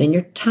 are you spending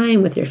your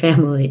time with your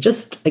family?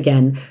 Just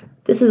again,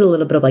 this is a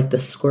little bit of like the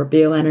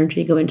Scorpio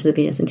energy going to the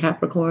Venus in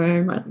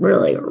Capricorn, like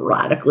really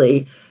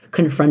radically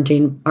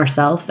confronting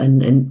ourselves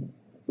and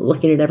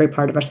looking at every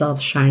part of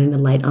ourselves, shining the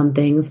light on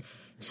things.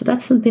 So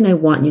that's something I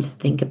want you to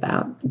think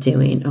about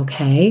doing,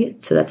 okay?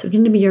 So that's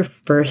going to be your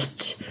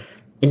first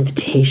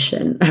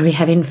invitation. Are we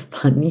having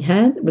fun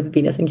yet with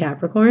Venus and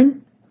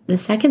Capricorn? The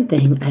second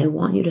thing I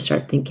want you to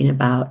start thinking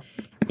about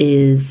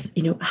is,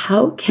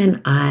 how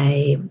can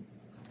I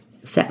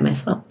set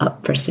myself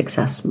up for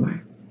success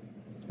more?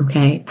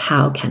 Okay,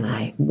 how can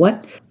I?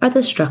 What are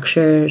the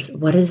structures?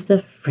 What is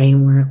the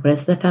framework? What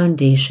is the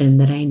foundation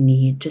that I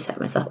need to set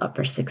myself up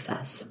for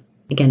success?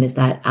 Again, is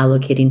that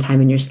allocating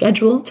time in your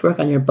schedule to work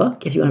on your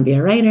book if you want to be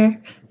a writer?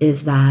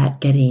 Is that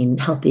getting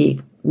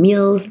healthy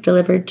meals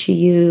delivered to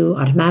you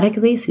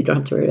automatically so you don't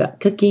have to worry about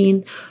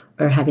cooking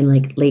or having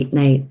like late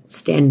night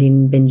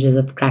standing binges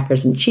of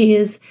crackers and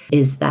cheese?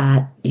 Is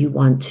that you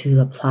want to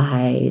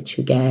apply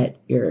to get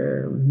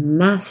your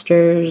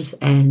master's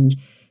and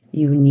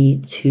you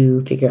need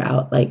to figure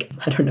out like,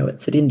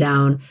 it's sitting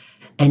down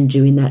and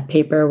doing that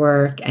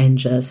paperwork and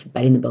just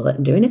biting the bullet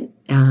and doing it?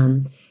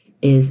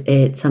 Is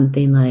it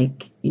something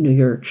like, you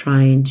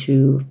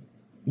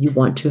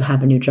want to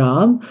have a new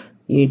job,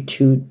 you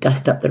to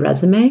dust up the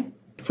resume?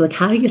 So like,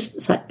 how do you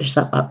set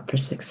yourself up for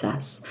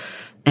success?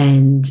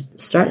 And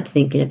start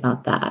thinking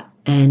about that.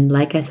 And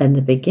like I said in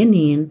the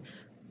beginning,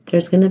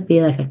 there's going to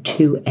be like a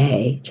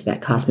 2A to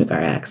that Cosmic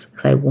RX.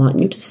 Because I want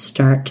you to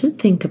start to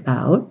think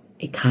about,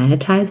 it kind of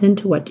ties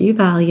into what do you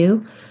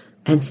value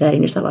and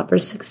setting yourself up for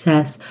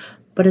success.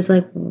 But it's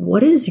like,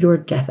 what is your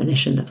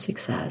definition of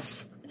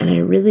success? And I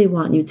really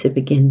want you to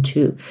begin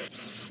to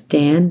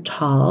stand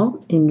tall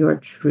in your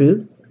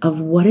truth of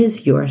what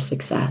is your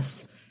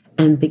success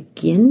and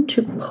begin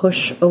to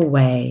push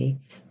away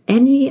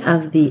any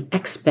of the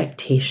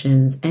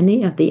expectations,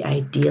 any of the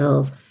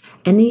ideals,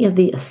 any of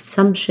the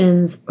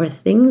assumptions or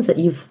things that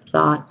you've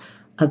thought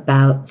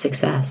about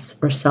success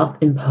or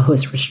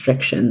self-imposed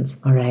restrictions,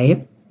 all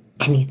right?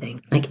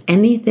 Anything, like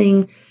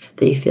anything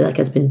that you feel like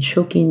has been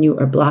choking you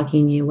or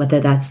blocking you, whether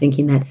that's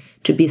thinking that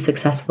to be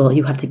successful,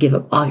 you have to give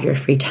up all your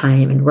free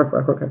time and work,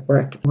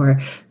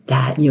 or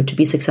that, to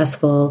be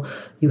successful,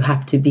 you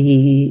have to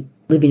be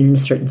living in a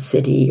certain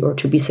city, or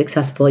to be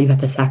successful, you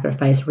have to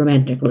sacrifice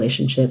romantic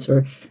relationships,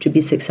 or to be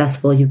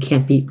successful, you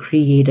can't be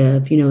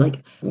creative.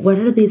 Like, what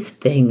are these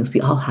things? We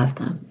all have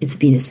them. It's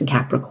Venus and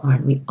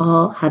Capricorn. We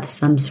all have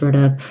some sort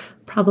of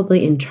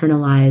probably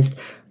internalized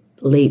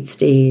late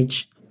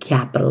stage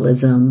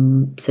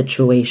capitalism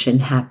situation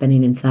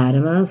happening inside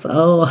of us.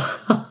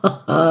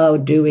 Oh,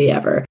 do we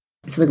ever?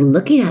 So like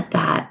looking at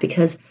that,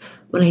 because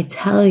when I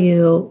tell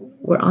you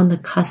we're on the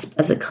cusp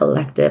as a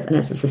collective and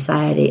as a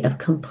society of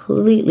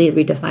completely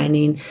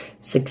redefining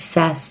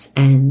success,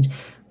 and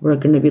we're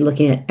going to be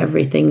looking at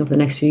everything over the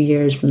next few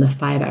years, from the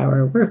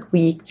 5-hour work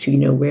week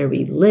to, where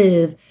we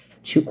live,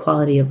 to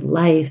quality of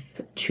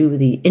life, to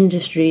the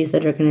industries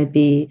that are going to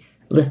be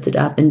lifted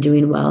up and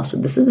doing well. So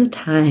this is the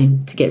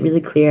time to get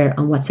really clear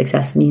on what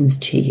success means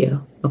to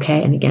you.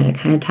 Okay. And again, it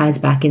kind of ties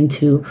back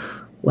into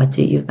what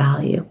do you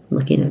value?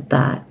 Looking at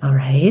that. All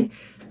right.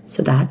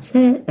 So that's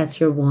it.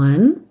 That's your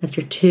 1. That's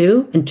your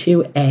 2 and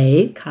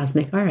 2A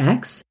Cosmic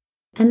RX.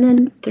 And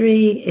then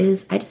 3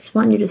 is, I just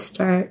want you to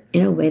start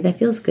in a way that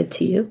feels good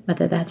to you,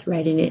 whether that's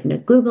writing it in a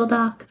Google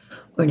Doc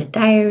or in a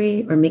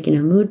diary or making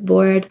a mood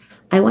board.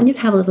 I want you to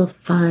have a little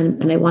fun,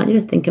 and I want you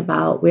to think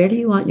about, where do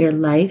you want your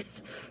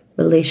life,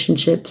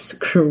 relationships,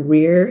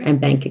 career, and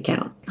bank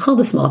account? All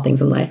the small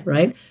things in life,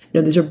 right?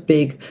 These are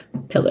big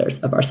pillars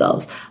of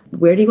ourselves.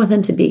 Where do you want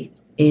them to be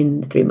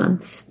in 3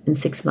 months, in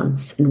 6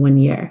 months, in 1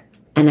 year?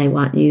 And I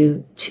want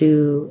you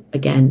to,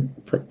 again,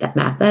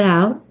 map that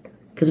out,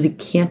 because we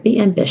can't be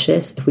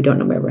ambitious if we don't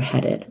know where we're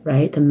headed,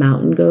 right? The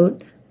mountain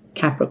goat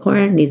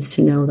Capricorn needs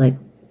to know like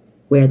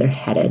where they're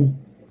headed.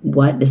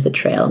 What is the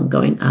trail I'm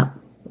going up?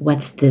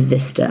 What's the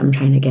vista I'm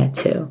trying to get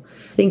to?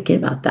 Thinking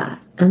about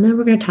that. And then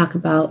we're going to talk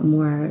about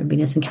more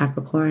Venus and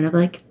Capricorn of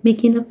like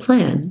making a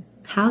plan.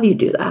 How you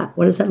do that.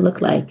 What does that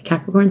look like?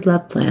 Capricorns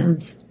love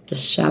plans.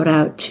 Just shout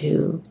out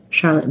to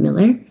Charlotte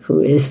Miller, who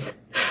is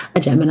a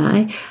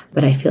Gemini,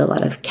 but I feel a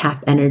lot of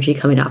Cap energy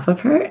coming off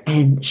of her.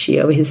 And she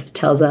always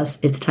tells us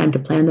it's time to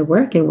plan the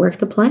work and work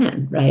the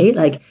plan, right?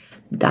 Like,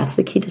 that's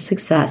the key to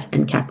success.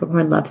 And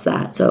Capricorn loves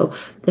that. So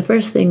the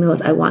first thing though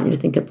is I want you to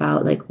think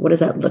about like, what does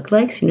that look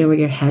like? So you know where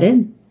you're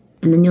headed.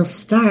 And then you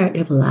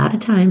have a lot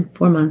of time,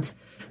 4 months,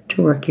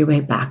 to work your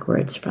way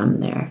backwards from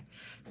there.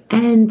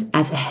 And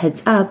as a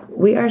heads up,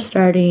 we are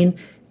starting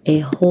a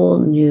whole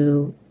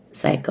new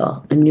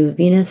cycle, a new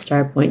Venus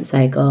star point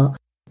cycle.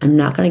 I'm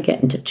not going to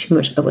get into too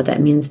much of what that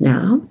means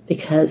now,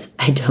 because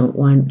I don't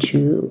want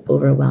to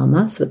overwhelm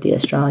us with the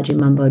astrology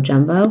mumbo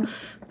jumbo.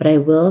 But I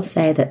will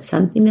say that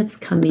something that's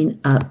coming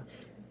up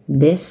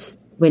this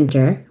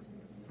winter,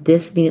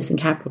 this Venus in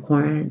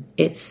Capricorn,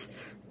 it's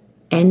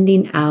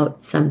ending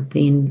out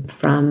something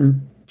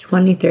from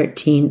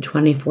 2013,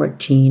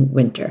 2014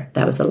 winter.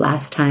 That was the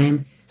last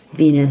time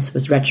Venus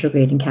was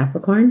retrograde in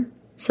Capricorn.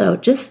 So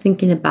just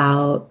thinking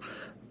about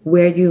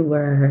where you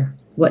were,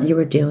 what you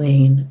were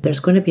doing,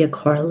 there's going to be a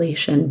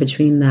correlation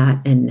between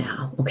that and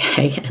now,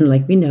 okay? And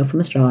like we know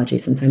from astrology,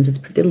 sometimes it's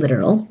pretty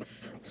literal.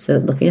 So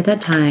looking at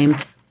that time,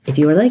 if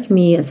you were like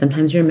me and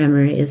sometimes your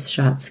memory is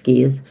shot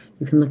skis,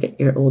 you can look at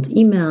your old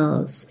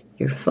emails,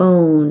 your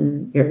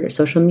phone, your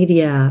social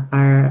media.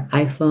 Our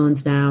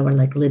iPhones now are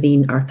like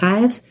living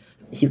archives.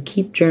 If you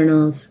keep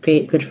journals,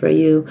 great, good for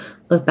you.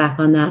 Look back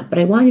on that. But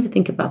I want you to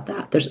think about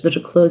that. There's a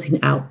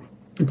closing out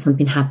and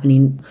something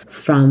happening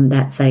from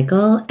that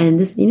cycle. And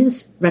this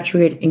Venus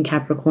retrograde in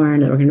Capricorn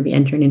that we're going to be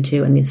entering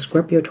into, and these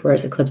Scorpio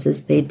Taurus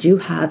eclipses, they do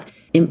have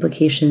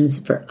implications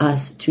for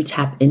us to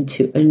tap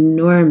into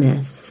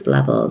enormous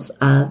levels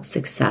of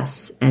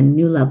success and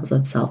new levels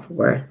of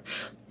self-worth.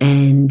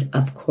 And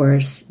of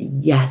course,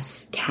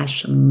 yes,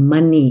 cash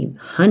money,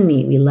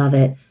 honey, we love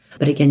it.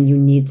 But again, you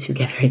need to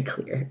get very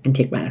clear and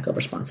take radical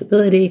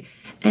responsibility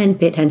and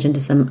pay attention to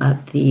some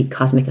of the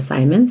cosmic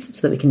assignments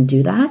so that we can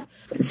do that.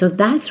 So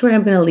that's where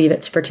I'm going to leave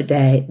it for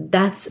today.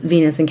 That's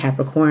Venus in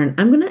Capricorn.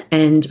 I'm going to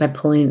end by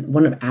pulling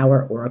one of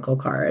our oracle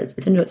cards.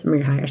 It's a note from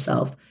your higher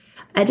self.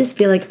 I just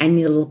feel like I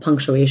need a little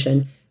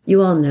punctuation.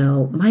 You all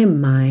know my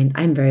mind,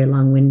 I'm very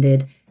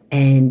long-winded.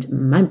 And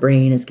my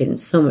brain is getting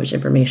so much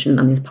information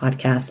on these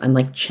podcasts. I'm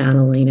like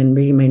channeling and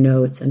reading my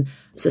notes. And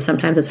so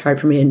sometimes it's hard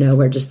for me to know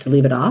where just to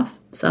leave it off.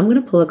 So I'm going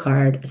to pull a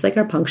card. It's like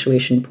our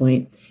punctuation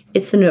point.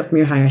 It's the note from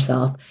your higher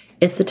self.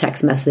 It's the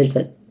text message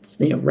that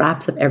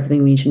wraps up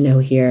everything we need to know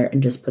here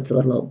and just puts a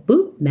little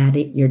boop,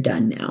 Maddie, you're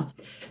done now.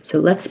 So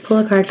let's pull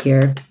a card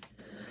here.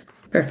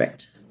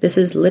 Perfect. This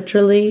is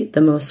literally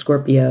the most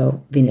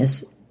Scorpio,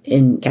 Venus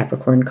in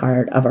Capricorn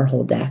card of our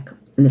whole deck.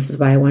 And this is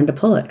why I wanted to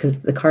pull it, because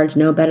the cards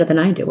know better than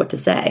I do what to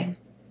say.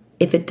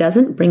 If it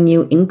doesn't bring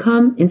you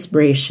income,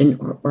 inspiration,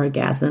 or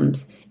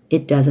orgasms,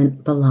 it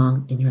doesn't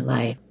belong in your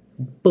life.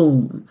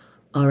 Boom.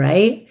 All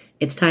right?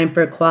 It's time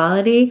for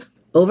quality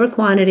over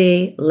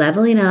quantity,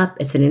 leveling up.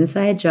 It's an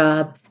inside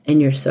job,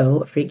 and you're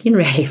so freaking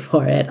ready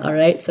for it. All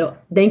right? So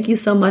thank you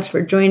so much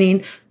for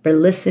joining, for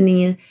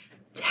listening.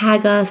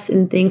 Tag us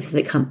in things as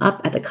they come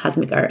up at the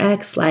Cosmic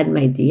RX. Slide in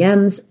my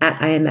DMs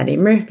at I am Maddie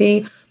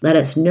Murphy. Let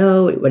us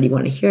know what you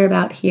want to hear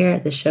about here.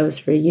 The show's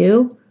for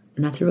you.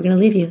 And that's where we're going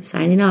to leave you.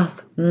 Signing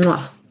off.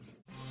 Mwah.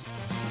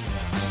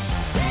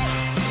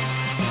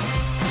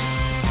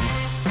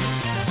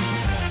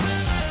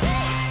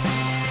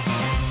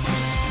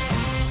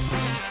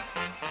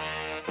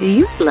 Do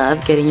you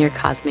love getting your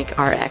Cosmic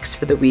RX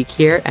for the week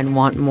here and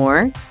want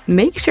more?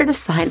 Make sure to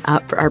sign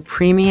up for our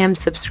premium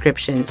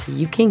subscription so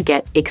you can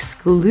get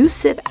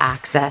exclusive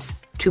access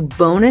to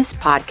bonus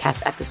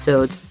podcast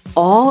episodes,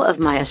 all of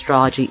my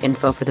astrology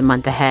info for the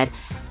month ahead,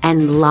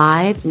 and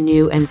live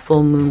new and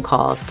full moon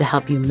calls to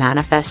help you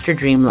manifest your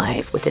dream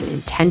life with an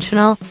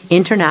intentional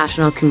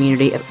international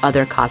community of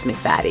other cosmic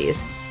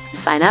baddies.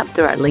 Sign up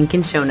through our link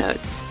in show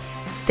notes.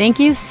 Thank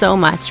you so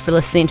much for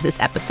listening to this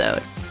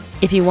episode.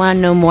 If you want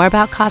to know more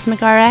about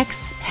Cosmic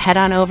RX, head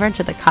on over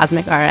to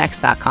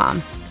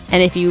thecosmicrx.com.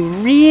 And if you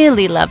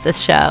really love this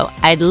show,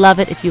 I'd love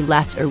it if you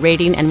left a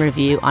rating and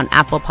review on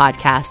Apple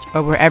Podcasts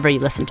or wherever you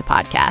listen to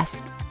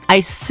podcasts. I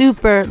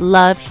super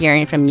love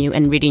hearing from you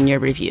and reading your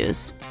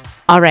reviews.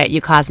 All right, you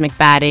cosmic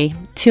baddie,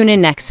 tune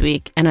in next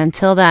week. And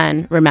until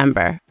then,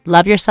 remember,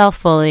 love yourself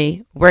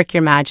fully, work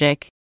your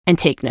magic, and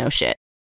take no shit.